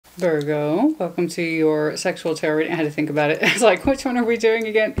Virgo, welcome to your sexual tarot reading. I had to think about it. It's like, which one are we doing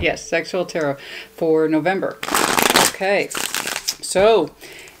again? Yes, sexual tarot for November. Okay, so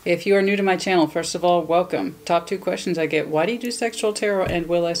if you are new to my channel, first of all, welcome. Top 2 questions I get: why do you do sexual tarot, and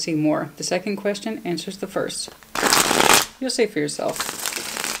will I see more? The second question answers the first. You'll see for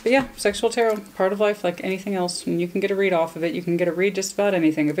yourself. But yeah, sexual tarot, part of life like anything else. And you can get a read off of it. You can get a read just about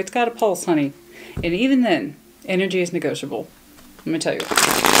anything. If it's got a pulse, honey. And even then, energy is negotiable. Let me tell you.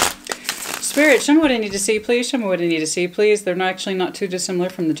 Spirit, show me what I need to see, please. Show me what I need to see, please. They're actually not too dissimilar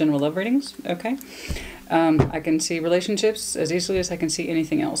from the general love readings, okay? I can see relationships as easily as I can see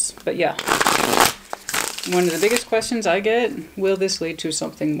anything else. But yeah, one of the biggest questions I get, will this lead to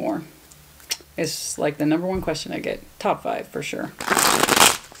something more? It's like the #1 question I get. Top 5 for sure.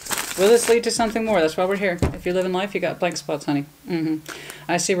 Will this lead to something more? That's why we're here. If you live in life, you got blank spots, honey.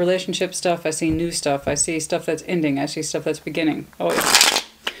 I see relationship stuff. I see new stuff. I see stuff that's ending. I see stuff that's beginning. Oh, yeah.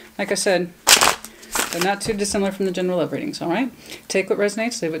 Like I said, they're not too dissimilar from the general love readings, all right? Take what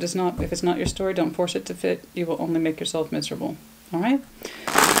resonates, leave what does not. If it's not your story, don't force it to fit. You will only make yourself miserable, all right?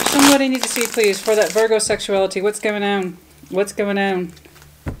 Show me what I need to see, please, for that Virgo sexuality. What's going on? What's going on?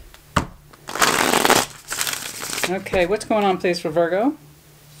 Okay, what's going on, please, for Virgo?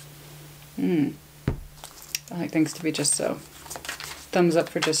 I like things to be just so. Thumbs up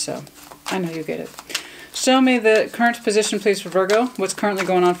for just so. I know you get it. Show me the current position, please, for Virgo. What's currently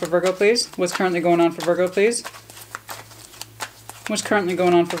going on for Virgo, please? What's currently going on for Virgo, please? What's currently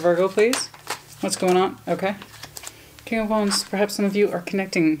going on for Virgo, please? What's going on? Okay. King of Wands. Perhaps some of you are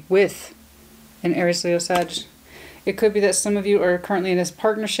connecting with an Aries, Leo, Sag. It could be that some of you are currently in this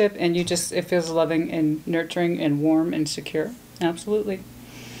partnership and you just, it feels loving and nurturing and warm and secure. Absolutely.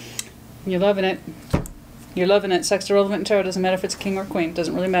 You're loving it. You're loving it. Sex irrelevant in tarot. Doesn't matter if it's a king or queen.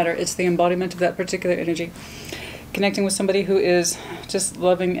 Doesn't really matter. It's the embodiment of that particular energy. Connecting with somebody who is just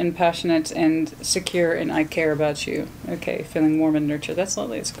loving and passionate and secure and I care about you. Okay, feeling warm and nurtured. That's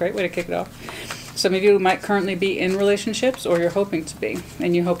lovely. It's a great way to kick it off. Some of you might currently be in relationships or you're hoping to be.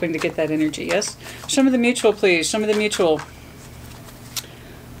 And you're hoping to get that energy. Yes? Show me the mutual, please. Show me the mutual.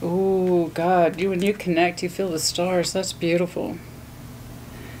 Oh, God. When you connect, you feel the stars. That's beautiful.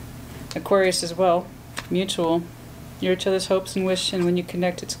 Aquarius as well. Mutual. You're each other's hopes and wish, and when you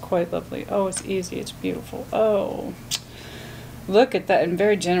connect, it's quite lovely. Oh, it's easy. It's beautiful. Oh, look at that. And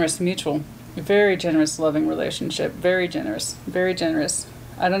very generous mutual. Very generous, loving relationship. Very generous. Very generous.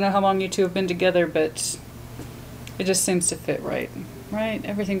 I don't know how long you two have been together, but it just seems to fit right. Right?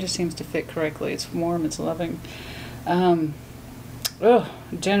 Everything just seems to fit correctly. It's warm. It's loving. Oh,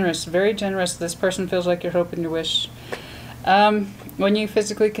 generous. Very generous. This person feels like your hope and your wish. When you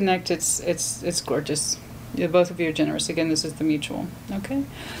physically connect, it's gorgeous. Both of you are generous. Again, this is the mutual. Okay.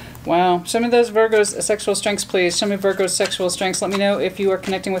 Wow. Show me those Virgo's sexual strengths, please. Show me Virgo's sexual strengths. Let me know if you are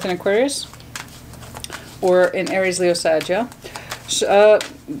connecting with an Aquarius or an Aries, Leo, Sag, yeah?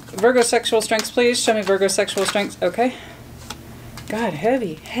 Virgo sexual strengths, please. Show me Virgo sexual strengths. Okay. God,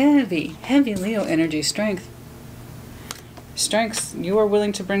 heavy, heavy, heavy Leo energy, strength. Strengths. You are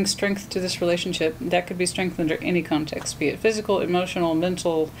willing to bring strength to this relationship. That could be strength under any context, be it physical, emotional,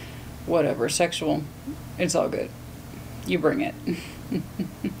 mental, whatever, sexual. It's all good. You bring it.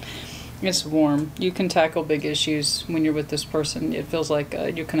 It's warm. You can tackle big issues when you're with this person. It feels like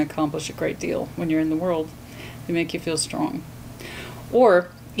you can accomplish a great deal when you're in the world. They make you feel strong. Or,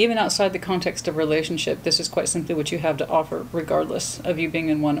 even outside the context of relationship, this is quite simply what you have to offer, regardless of you being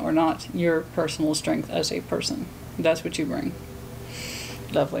in one or not. Your personal strength as a person. That's what you bring.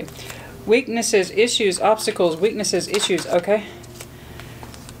 Lovely. Weaknesses, issues, obstacles, weaknesses, issues. Okay.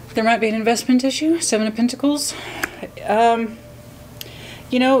 There might be an investment issue. 7 of Pentacles.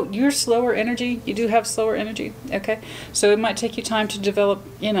 You know, you're slower energy. You do have slower energy. Okay. So it might take you time to develop,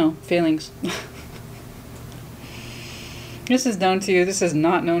 you know, feelings. This is known to you. This is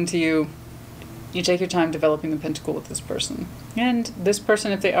not known to you. You take your time developing the pentacle with this person. And this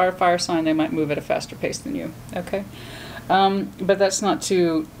person, if they are a fire sign, they might move at a faster pace than you. Okay? But that's not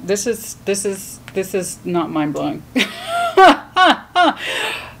too... This is not mind-blowing.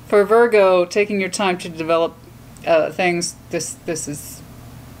 For Virgo, taking your time to develop things, this is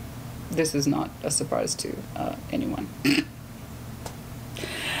not a surprise to anyone.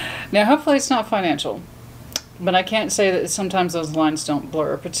 Now, hopefully it's not financial. But I can't say that sometimes those lines don't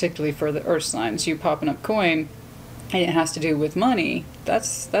blur, particularly for the earth signs. You popping up coin, and it has to do with money.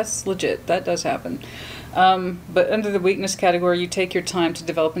 That's legit. That does happen. But under the weakness category, you take your time to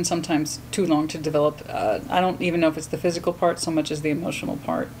develop, and sometimes too long to develop. I don't even know if it's the physical part so much as the emotional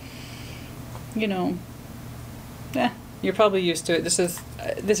part. You know, you're probably used to it. This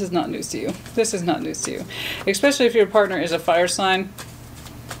is not news to you. This is not news to you. Especially if your partner is a fire sign.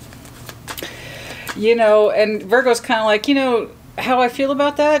 You know, and Virgo's kind of like, you know, how I feel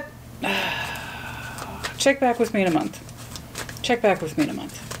about that? Check back with me in a month. Check back with me in a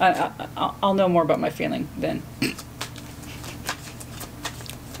month. I'll know more about my feeling then.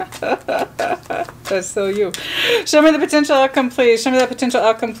 That's so you. Show me the potential outcome, please. Show me that potential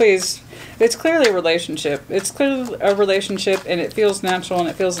outcome, please. It's clearly a relationship. It's clearly a relationship, and it feels natural, and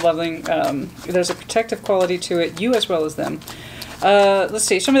it feels loving. There's a protective quality to it, you as well as them. Let's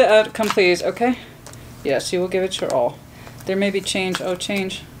see. Show me the outcome, please. Okay. Yes, you will give it your all. There may be change. Oh,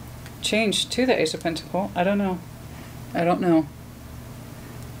 change. Change to the Ace of Pentacles. I don't know. I don't know.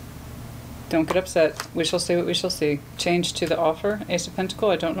 Don't get upset. We shall see what we shall see. Change to the offer. Ace of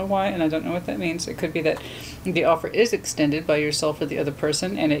Pentacles. I don't know why, and I don't know what that means. It could be that the offer is extended by yourself or the other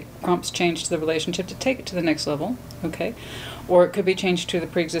person, and it prompts change to the relationship to take it to the next level. Okay. Or it could be changed to the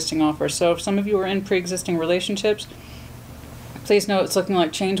pre-existing offer. So if some of you are in pre-existing relationships, please know it's looking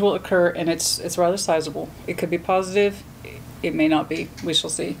like change will occur, and it's rather sizable. It could be positive. It may not be. We shall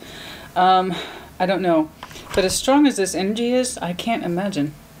see. I don't know. But as strong as this energy is, I can't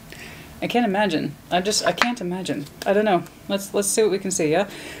imagine. I can't imagine. I can't imagine. I don't know. Let's see what we can see, yeah?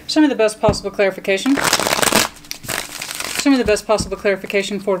 Show me the best possible clarification. Show me the best possible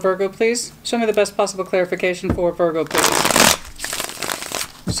clarification for Virgo, please. Show me the best possible clarification for Virgo, please.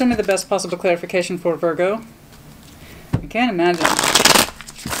 Show me the best possible clarification for Virgo. I can't imagine.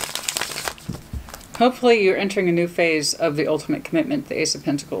 Hopefully you're entering a new phase of the ultimate commitment, the Ace of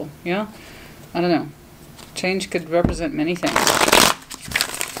Pentacles. Yeah? I don't know. Change could represent many things.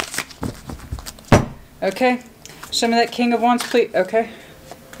 Okay. Show me that King of Wands, please. Okay.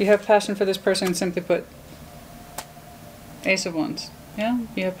 You have passion for this person, simply put. Ace of Wands. Yeah?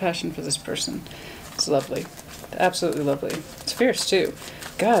 You have passion for this person. It's lovely. Absolutely lovely. It's fierce, too.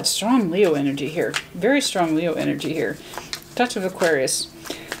 God, strong Leo energy here. Very strong Leo energy here. Touch of Aquarius.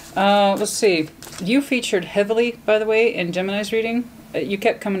 Let's see. You featured heavily, by the way, in Gemini's reading. You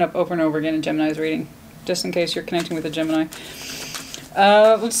kept coming up over and over again in Gemini's reading, just in case you're connecting with a Gemini.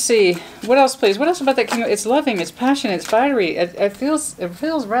 Let's see. What else, please? What else about that King? It's loving. It's passionate. It's fiery. It feels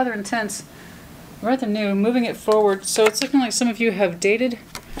rather intense, rather new. Moving it forward. So it's looking like some of you have dated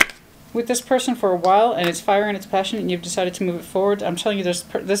with this person for a while, and it's fire and it's passionate, and you've decided to move it forward. I'm telling you,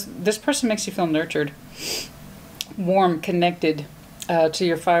 this person makes you feel nurtured, warm, connected to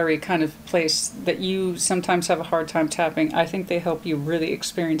your fiery kind of place that you sometimes have a hard time tapping. I think they help you really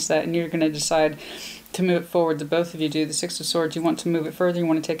experience that, and you're going to decide to move it forward. The both of you do. The Six of Swords, you want to move it further, you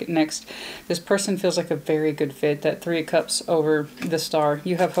want to take it next. This person feels like a very good fit. That Three of Cups over the Star.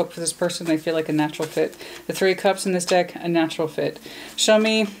 You have hope for this person. They feel like a natural fit. The Three of Cups in this deck, a natural fit. Show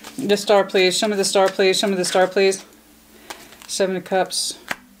me the Star, please. Show me the Star, please. Show me the Star, please. Seven of Cups.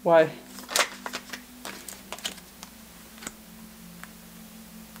 Why?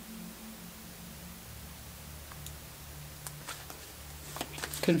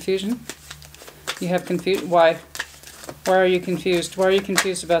 Confusion. You have confused. Why? Why are you confused? Why are you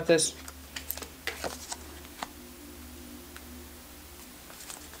confused about this?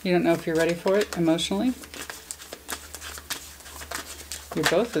 You don't know if you're ready for it emotionally. You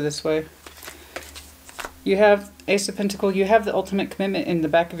both are this way. You have Ace of Pentacles. You have the ultimate commitment in the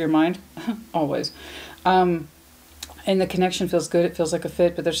back of your mind. Always. And the connection feels good. It feels like a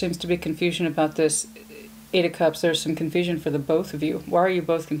fit, but there seems to be confusion about this. Eight of Cups, there's some confusion for the both of you. Why are you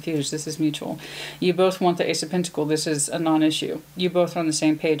both confused? This is mutual. You both want the Ace of Pentacles. This is a non-issue. You both are on the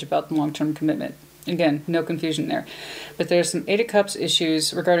same page about the long-term commitment. Again, no confusion there. But there's some Eight of Cups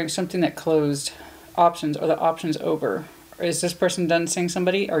issues regarding something that closed. Options. Are the options over? Or is this person done seeing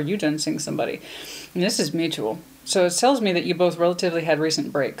somebody? Or are you done seeing somebody? And this is mutual. So it tells me that you both relatively had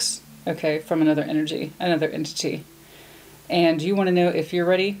recent breaks, okay, from another energy, another entity. And you want to know if you're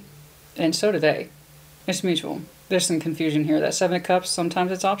ready, and so do they. It's mutual. There's some confusion here. That Seven of Cups,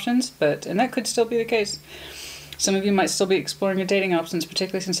 sometimes it's options, and that could still be the case. Some of you might still be exploring your dating options,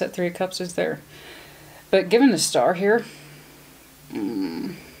 particularly since that Three of Cups is there. But given the Star here,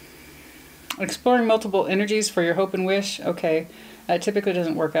 exploring multiple energies for your hope and wish, okay, that typically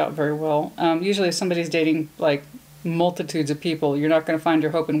doesn't work out very well. Usually if somebody's dating like multitudes of people, you're not going to find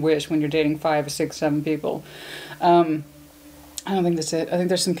your hope and wish when you're dating 5, 6, 7 people. I don't think that's it. I think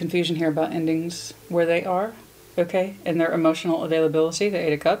there's some confusion here about endings where they are, okay, and their emotional availability. The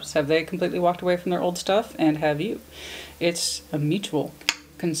Eight of Cups, have they completely walked away from their old stuff, and have you? It's a mutual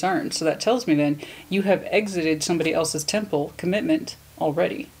concern. So that tells me then you have exited somebody else's temple commitment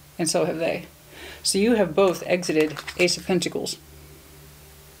already, and so have they. So you have both exited Ace of Pentacles,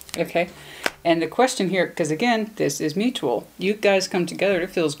 okay? And the question here, because again, this is mutual. You guys come together, it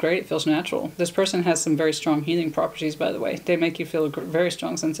feels great, it feels natural. This person has some very strong healing properties, by the way. They make you feel a very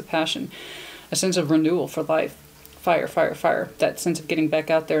strong sense of passion. a sense of renewal for life. Fire, fire, fire. That sense of getting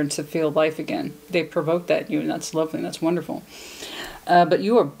back out there and to feel life again. They provoke that in you, and that's lovely, and that's wonderful. But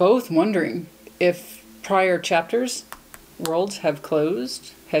you are both wondering if prior chapters, worlds have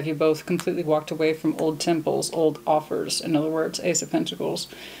closed. Have you both completely walked away from old temples, old offers? In other words, Ace of Pentacles.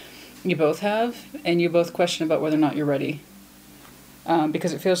 You both have, and you both question about whether or not you're ready.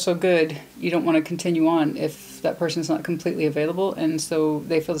 Because it feels so good, you don't want to continue on if that person's not completely available, and so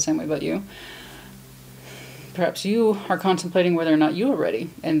they feel the same way about you. Perhaps you are contemplating whether or not you are ready,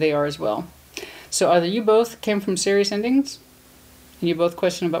 and they are as well. So either you both came from serious endings, and you both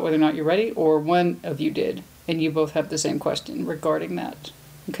question about whether or not you're ready, or one of you did, and you both have the same question regarding that.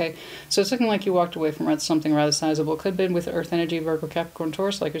 Okay, so it's looking like you walked away from something rather sizable. Could have been with Earth energy, Virgo, Capricorn,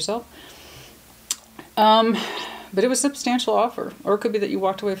 Taurus, like yourself. But it was a substantial offer. Or it could be that you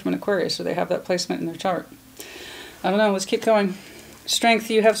walked away from an Aquarius, so they have that placement in their chart. I don't know, let's keep going. Strength,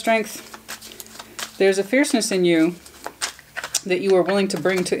 you have strength. There's a fierceness in you that you are willing to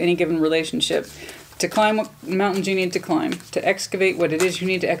bring to any given relationship. To climb what mountains you need to climb. To excavate what it is you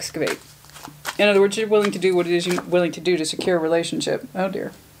need to excavate. In other words, you're willing to do what it is you're willing to do to secure a relationship. Oh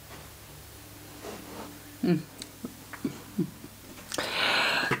dear.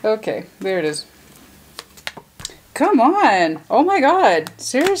 Okay, there it is. Come on! Oh my god!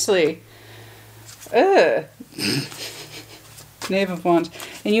 Seriously! Ugh! Knave of Wands.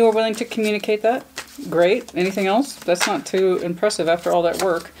 And you are willing to communicate that? Great. Anything else? That's not too impressive after all that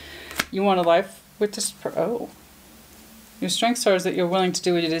work. You want a life with this... Oh. Your strengths are that you're willing to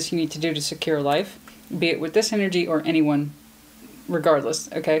do what it is you need to do to secure life. Be it with this energy or anyone.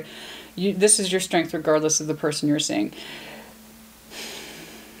 Regardless, okay? This is your strength regardless of the person you're seeing.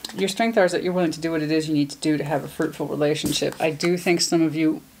 Your strength is that you're willing to do what it is you need to do to have a fruitful relationship. I do think some of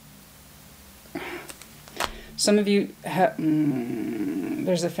you have...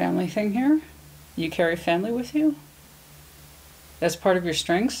 there's a family thing here. You carry family with you. That's part of your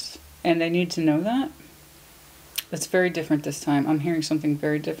strengths, and they need to know that. It's very different this time. I'm hearing something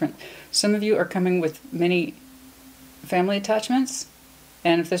very different. Some of you are coming with many family attachments,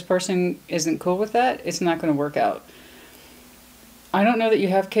 and if this person isn't cool with that, it's not going to work out. I don't know that you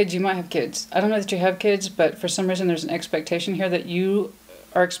have kids. You might have kids. I don't know that you have kids, but for some reason there's an expectation here that you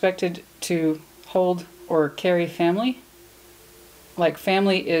are expected to hold or carry family. Like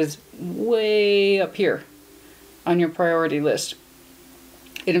family is way up here on your priority list.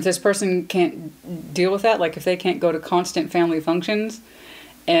 And if this person can't deal with that, like if they can't go to constant family functions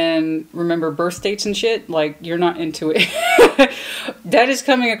and remember birth dates and shit, like you're not into it. That is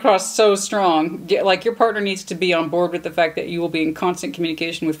coming across so strong. Like your partner needs to be on board with the fact that you will be in constant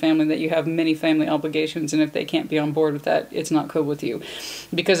communication with family, that you have many family obligations, and if they can't be on board with that, it's not cool with you.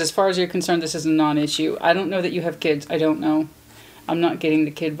 Because as far as you're concerned, this is a non-issue. I don't know that you have kids. I don't know. I'm not getting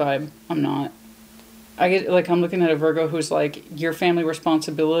the kid vibe. I'm not. I get, like, I'm looking at a Virgo who's like, your family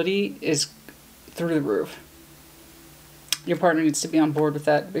responsibility is through the roof. Your partner needs to be on board with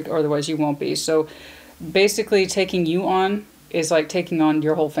that, or otherwise you won't be. So basically taking you on is like taking on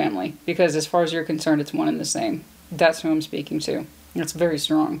your whole family, because as far as you're concerned, it's one and the same. That's who I'm speaking to. That's very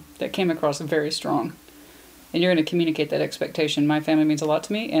strong. That came across very strong. And you're going to communicate that expectation. My family means a lot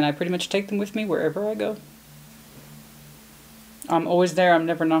to me, and I pretty much take them with me wherever I go. I'm always there. I'm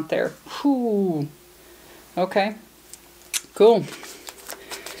never not there. Whew. Okay. Cool.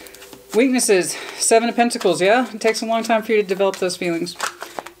 Weaknesses. 7 of Pentacles, yeah? It takes a long time for you to develop those feelings.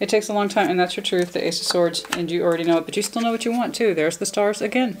 It takes a long time, and that's your truth, the Ace of Swords, and you already know it, but you still know what you want, too. There's the stars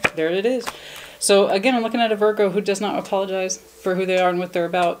again. There it is. So, again, I'm looking at a Virgo who does not apologize for who they are and what they're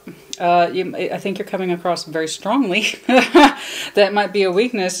about. I think you're coming across very strongly. That might be a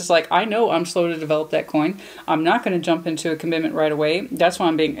weakness. It's like, I know I'm slow to develop that coin. I'm not going to jump into a commitment right away. That's why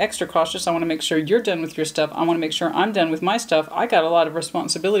I'm being extra cautious. I want to make sure you're done with your stuff. I want to make sure I'm done with my stuff. I got a lot of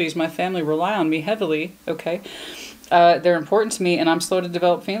responsibilities. My family rely on me heavily, okay? They're important to me, and I'm slow to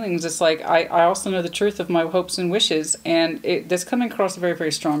develop feelings. It's like, I also know the truth of my hopes and wishes, and this coming across very,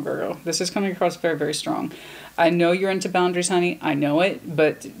 very strong, Virgo. This is coming across very, very strong. I know you're into boundaries, honey. I know it,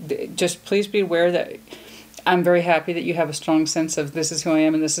 but just please be aware that I'm very happy that you have a strong sense of this is who I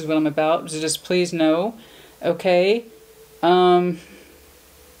am and this is what I'm about. So just please know, okay,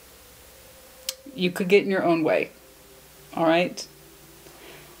 you could get in your own way, all right?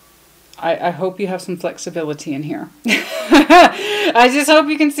 I hope you have some flexibility in here. I just hope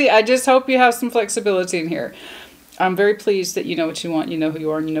you can see. I just hope you have some flexibility in here. I'm very pleased that you know what you want, you know who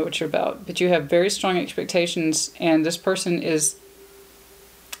you are, and you know what you're about. But you have very strong expectations, and this person is,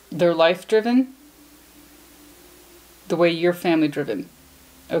 they're life-driven the way you're family-driven.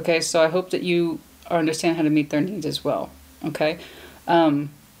 Okay, so I hope that you understand how to meet their needs as well. Okay?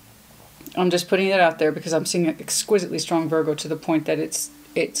 I'm just putting it out there because I'm seeing an exquisitely strong Virgo to the point that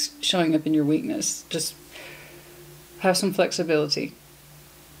it's showing up in your weakness. Just have some flexibility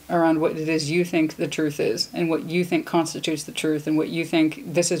around what it is you think the truth is, and what you think constitutes the truth, and what you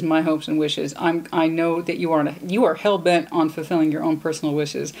think this is my hopes and wishes. I know that you are hell-bent on fulfilling your own personal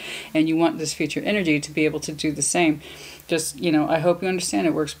wishes, and you want this future energy to be able to do the same. Just, you know, I hope you understand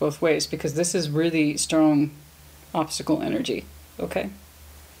it works both ways, because this is really strong obstacle energy, okay?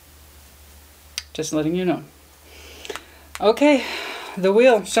 Just letting you know. Okay, the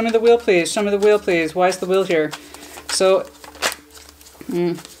wheel. Show me the wheel, please. Show me the wheel, please. Why is the wheel here? So,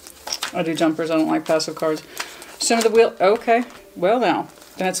 I do jumpers. I don't like passive cards. Show me the wheel. Okay. Well, now.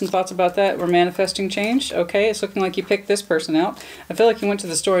 I had some thoughts about that. We're manifesting change. Okay. It's looking like you picked this person out. I feel like you went to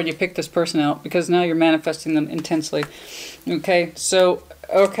the store and you picked this person out because now you're manifesting them intensely. Okay. So,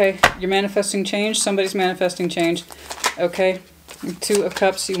 okay. You're manifesting change. Somebody's manifesting change. Okay. 2 of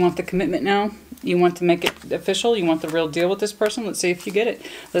Cups. You want the commitment now. You want to make it official. You want the real deal with this person. Let's see if you get it.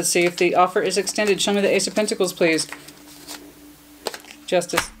 Let's see if the offer is extended. Show me the Ace of Pentacles, please.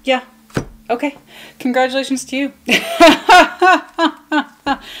 Justice. Yeah. Okay. Congratulations to you.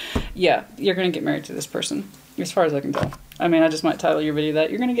 Yeah, you're going to get married to this person, as far as I can tell. I mean, I just might title your video that.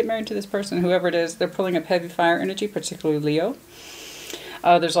 You're going to get married to this person, whoever it is. They're pulling up heavy fire energy, particularly Leo.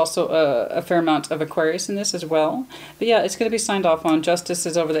 There's also a fair amount of Aquarius in this as well. But yeah, it's going to be signed off on. Justice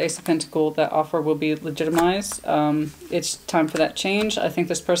is over the Ace of Pentacles. That offer will be legitimized. It's time for that change. I think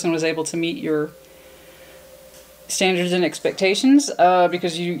this person was able to meet your standards and expectations,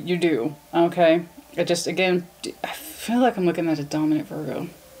 because you do. Okay. I just, again, I feel like I'm looking at a dominant Virgo.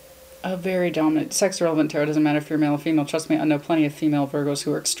 A very dominant. Sex relevant tarot, doesn't matter if you're male or female. Trust me, I know plenty of female Virgos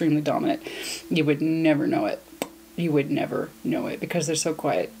who are extremely dominant. You would never know it. You would never know it because they're so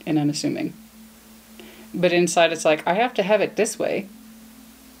quiet and unassuming. But inside it's like, I have to have it this way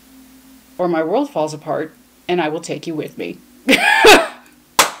or my world falls apart and I will take you with me.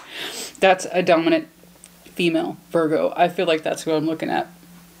 That's a dominant female Virgo. I feel like that's what I'm looking at.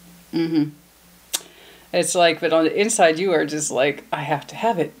 It's like, but on the inside you are just like, I have to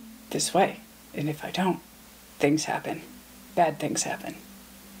have it this way. And if I don't, things happen. Bad things happen.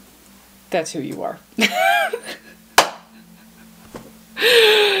 That's who you are.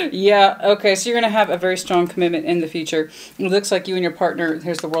 Yeah, okay, so you're going to have a very strong commitment in the future. It looks like you and your partner,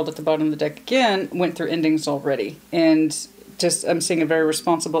 here's the World at the bottom of the deck again, went through endings already. And just, I'm seeing a very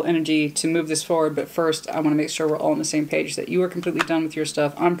responsible energy to move this forward. But first, I want to make sure we're all on the same page, that you are completely done with your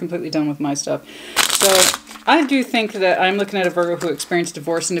stuff. I'm completely done with my stuff. So I do think that I'm looking at a Virgo who experienced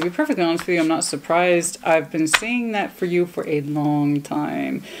divorce. And to be perfectly honest with you, I'm not surprised. I've been seeing that for you for a long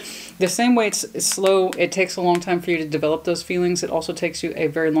time. The same way it's slow, it takes a long time for you to develop those feelings. It also takes you a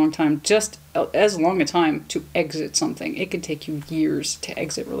very long time, just as long a time, to exit something. It can take you years to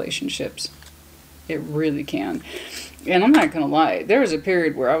exit relationships. It really can. And I'm not going to lie. There was a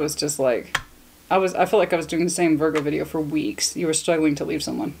period where I was just like, I felt like I was doing the same Virgo video for weeks. You were struggling to leave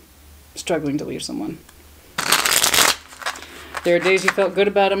someone. Struggling to leave someone. There are days you felt good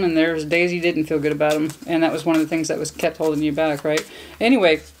about them, and there's days you didn't feel good about them. And that was one of the things that was kept holding you back, right?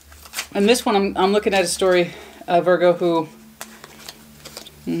 Anyway, in this one, I'm looking at a story, Virgo, who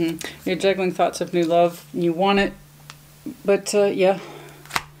you're juggling thoughts of new love. You want it, but yeah.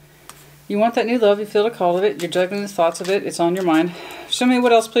 You want that new love. You feel the call of it. You're juggling the thoughts of it. It's on your mind. Show me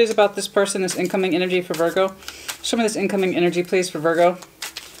what else, please, about this person, this incoming energy for Virgo. Show me this incoming energy, please, for Virgo.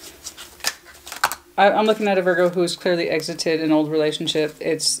 I'm looking at a Virgo who's clearly exited an old relationship.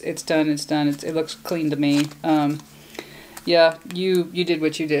 It's done. It's done. It looks clean to me. Yeah, you did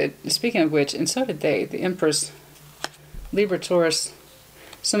what you did. Speaking of which, and so did they. The Empress, Libra, Taurus.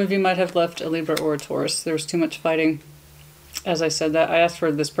 Some of you might have left a Libra or a Taurus. There was too much fighting. As I said that, I asked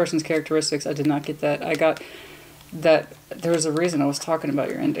for this person's characteristics. I did not get that. I got that there was a reason I was talking about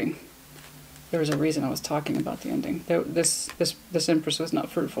your ending. There was a reason I was talking about the ending. This Empress was not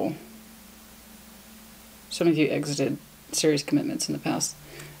fruitful. Some of you exited serious commitments in the past,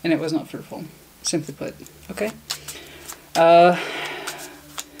 and it was not fruitful. Simply put. Okay? The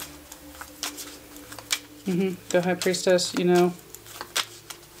High Priestess, you know.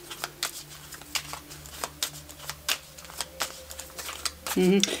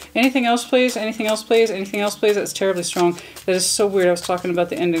 Anything else, please? Anything else, please? Anything else, please? That's terribly strong. That is so weird. I was talking about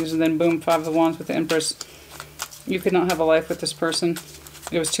the endings, and then boom, 5 of Wands with the Empress. You could not have a life with this person.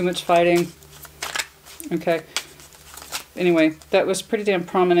 It was too much fighting. Okay. Anyway, that was pretty damn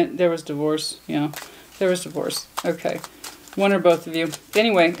prominent. There was divorce. Yeah, there was divorce. Okay. One or both of you.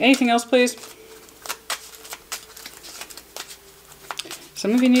 Anyway, anything else, please?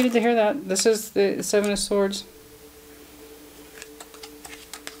 Some of you needed to hear that. This is the 7 of Swords.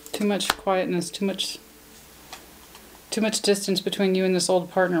 too much quietness, too much distance between you and this old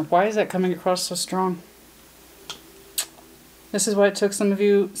partner. Why is that coming across so strong? This is why it took some of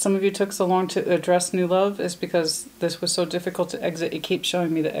you took so long to address new love, is because this was so difficult to exit. It keeps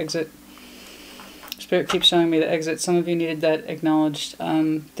showing me the exit. Spirit keeps showing me the exit. Some of you needed that acknowledged.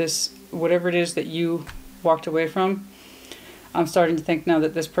 This, whatever it is that you walked away from, I'm starting to think now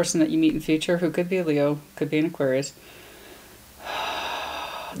that this person that you meet in future, who could be a Leo, could be an Aquarius,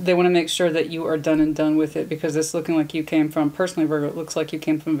 they want to make sure that you are done and done with it, because this looking like you came from, personally Virgo, it looks like you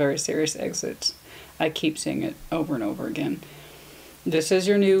came from very serious exits. I keep seeing it over and over again. This is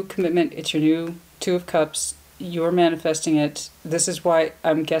your new commitment. It's your new Two of Cups. You're manifesting it. This is why,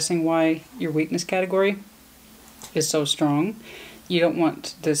 I'm guessing why your weakness category is so strong. You don't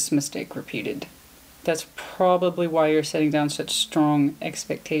want this mistake repeated. That's probably why you're setting down such strong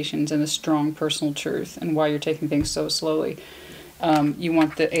expectations and a strong personal truth, and why you're taking things so slowly. You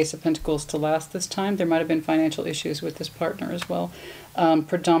want the Ace of Pentacles to last this time. There might have been financial issues with this partner as well.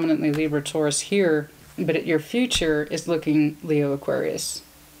 Predominantly Libra, Taurus here, but your future is looking Leo, Aquarius.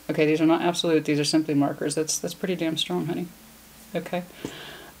 Okay, these are not absolute. These are simply markers. That's pretty damn strong, honey. Okay.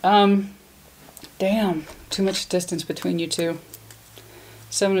 Damn. Too much distance between you two.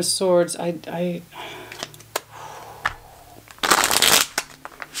 Seven of Swords.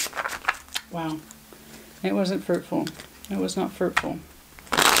 Wow. It wasn't fruitful. It was not fruitful.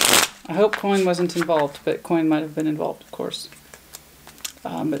 I hope coin wasn't involved, but coin might have been involved, of course.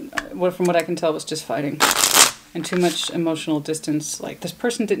 But from what I can tell, it was just fighting. And too much emotional distance. Like, this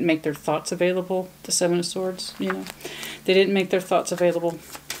person didn't make their thoughts available, the Seven of Swords, you know. They didn't make their thoughts available.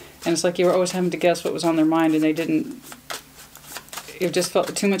 And it's like you were always having to guess what was on their mind, and they didn't. It just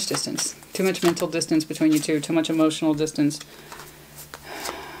felt too much distance. Too much mental distance between you two. Too much emotional distance.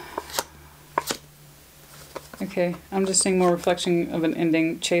 Okay, I'm just seeing more reflection of an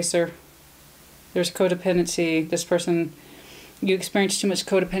ending. Chaser. There's codependency. This person, you experienced too much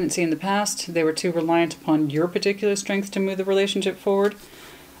codependency in the past. They were too reliant upon your particular strength to move the relationship forward.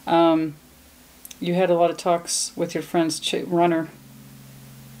 You had a lot of talks with your friends. Runner.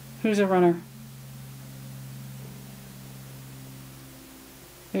 Who's a runner?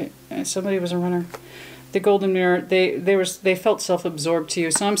 Somebody was a runner. The Golden Mirror. They felt self-absorbed to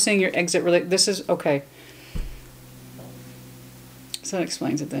you. So I'm seeing your exit. This is okay. So that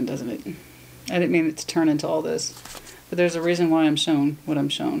explains it then, doesn't it? I didn't mean it to turn into all this. But there's a reason why I'm shown what I'm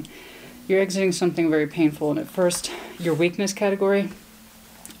shown. You're exiting something very painful, and at first, your weakness category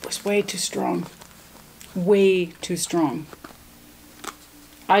was way too strong. Way too strong.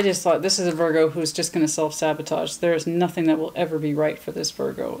 I just thought, this is a Virgo who's just going to self-sabotage. There is nothing that will ever be right for this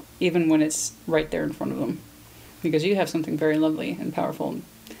Virgo, even when it's right there in front of them. Because you have something very lovely and powerful,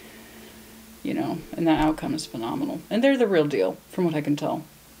 you know, and that outcome is phenomenal. And they're the real deal, from what I can tell.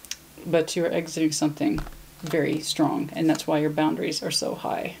 But you're exiting something very strong, and that's why your boundaries are so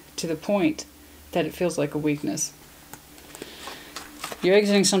high, to the point that it feels like a weakness. You're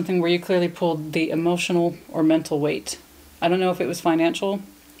exiting something where you clearly pulled the emotional or mental weight. I don't know if it was financial,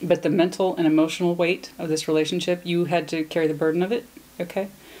 but the mental and emotional weight of this relationship, you had to carry the burden of it, okay?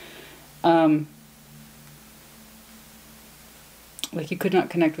 Like, you could not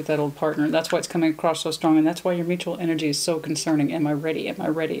connect with that old partner. That's why it's coming across so strong, and that's why your mutual energy is so concerning. Am I ready? Am I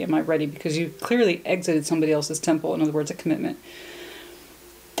ready? Am I ready? Because you clearly exited somebody else's temple. In other words, a commitment.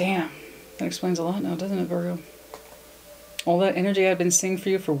 Damn. That explains a lot now, doesn't it, Virgo? All that energy I've been seeing for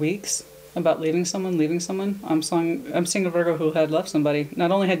you for weeks about leaving someone. I'm seeing a Virgo who had left somebody.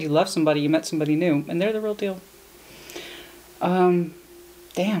 Not only had you left somebody, you met somebody new, and they're the real deal. Damn.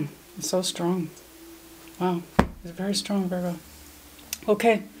 It's so strong. Wow. It's very strong, Virgo.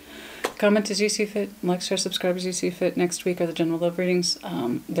 Okay, comment as you see fit, like, share, subscribe as you see fit. Next week are the general love readings.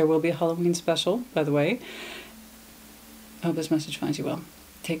 There will be a Halloween special, by the way. I hope this message finds you well.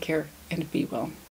 Take care and be well.